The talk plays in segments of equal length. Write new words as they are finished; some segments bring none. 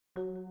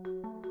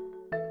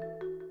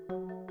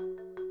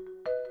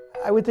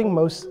I would think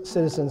most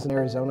citizens in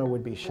Arizona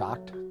would be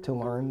shocked to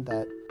learn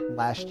that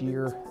last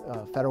year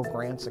federal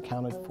grants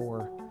accounted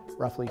for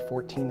roughly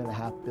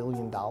 $14.5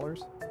 billion.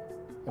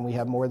 And we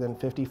have more than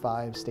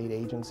 55 state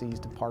agencies,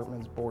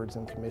 departments, boards,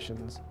 and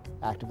commissions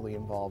actively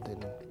involved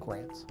in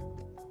grants.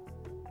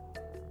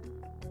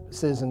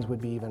 Citizens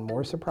would be even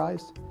more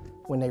surprised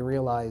when they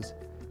realize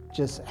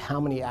just how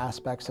many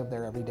aspects of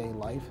their everyday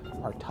life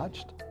are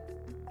touched.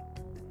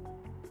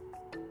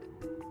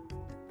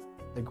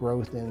 The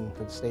growth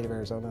for the state of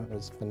Arizona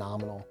is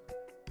phenomenal.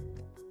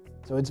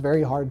 So it's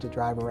very hard to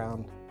drive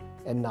around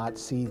and not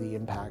see the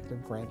impact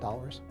of grant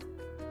dollars.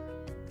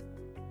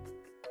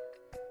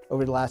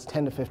 Over the last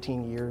 10 to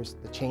 15 years,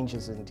 the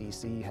changes in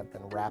DC have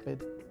been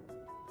rapid.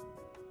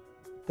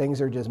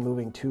 Things are just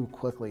moving too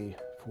quickly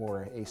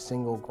for a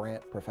single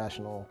grant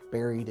professional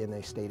buried in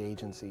a state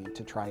agency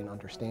to try and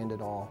understand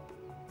it all.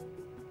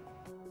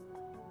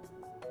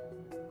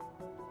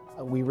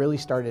 We really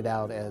started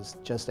out as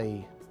just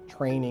a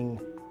training,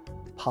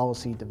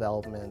 policy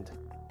development,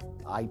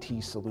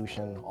 IT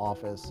solution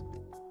office.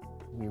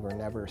 We were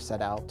never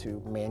set out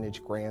to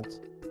manage grants.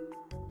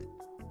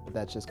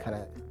 That's just kind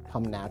of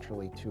come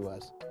naturally to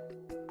us.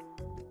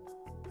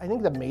 I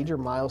think the major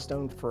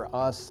milestone for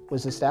us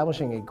was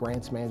establishing a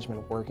grants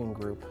management working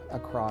group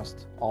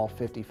across all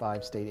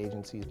 55 state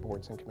agencies,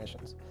 boards, and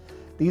commissions.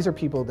 These are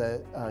people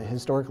that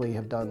historically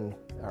have done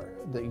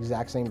the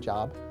exact same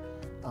job,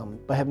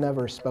 but have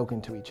never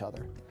spoken to each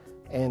other,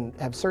 and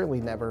have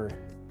certainly never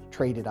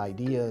traded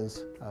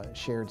ideas,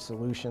 shared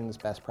solutions,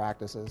 best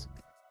practices.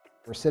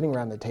 We're sitting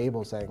around the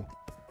table saying,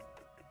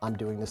 I'm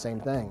doing the same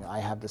thing, I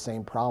have the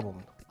same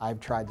problem, I've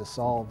tried to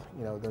solve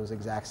those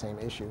exact same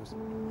issues.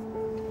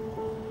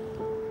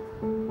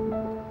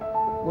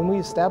 When we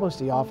established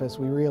the office,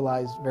 we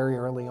realized very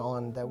early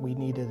on that we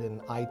needed an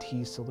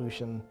IT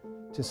solution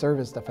to serve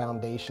as the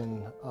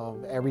foundation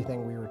of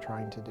everything we were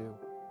trying to do.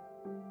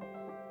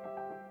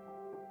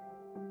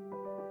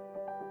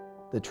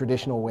 The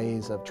traditional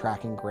ways of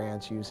tracking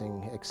grants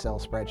using Excel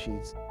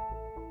spreadsheets,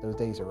 those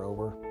days are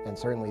over, and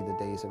certainly the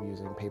days of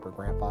using paper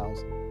grant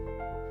files.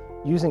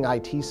 Using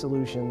IT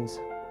solutions,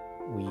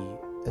 we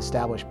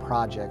establish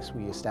projects,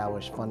 we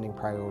establish funding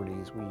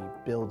priorities, we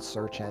build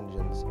search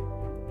engines.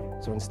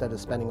 So instead of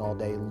spending all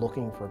day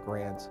looking for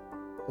grants,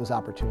 those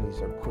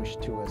opportunities are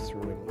pushed to us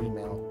through an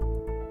email,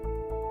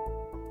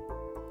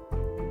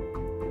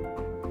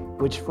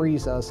 which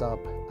frees us up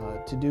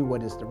to do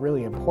what is the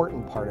really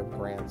important part of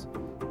grants,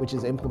 which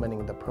is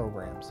implementing the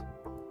programs.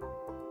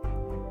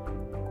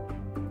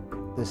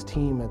 This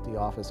team at the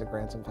Office of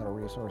Grants and Federal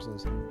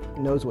Resources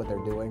knows what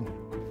they're doing.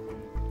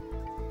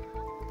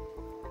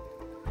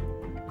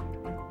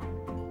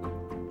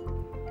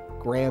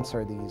 Grants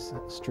are these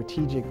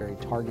strategic, very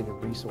targeted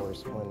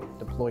resource when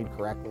deployed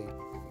correctly,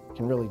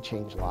 can really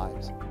change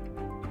lives.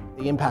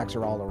 The impacts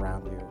are all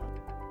around you.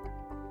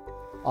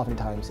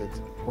 Oftentimes it's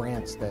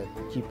grants that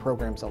keep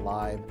programs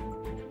alive,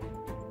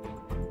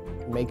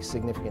 make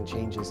significant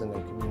changes in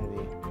their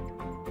community.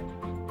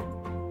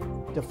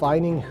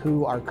 Defining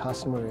who our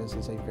customer is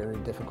a very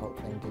difficult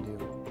thing to do,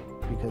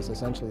 because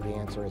essentially the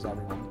answer is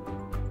everyone.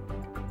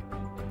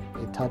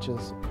 It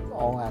touches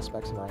all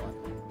aspects of our life,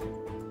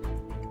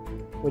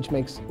 which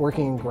makes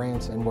working in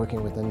grants and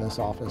working within this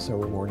office so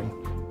rewarding.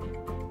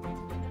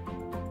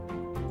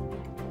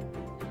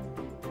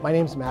 My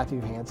name is Matthew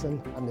Hanson.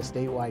 I'm the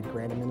Statewide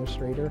Grant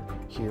Administrator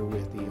here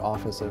with the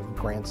Office of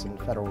Grants and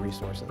Federal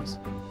Resources.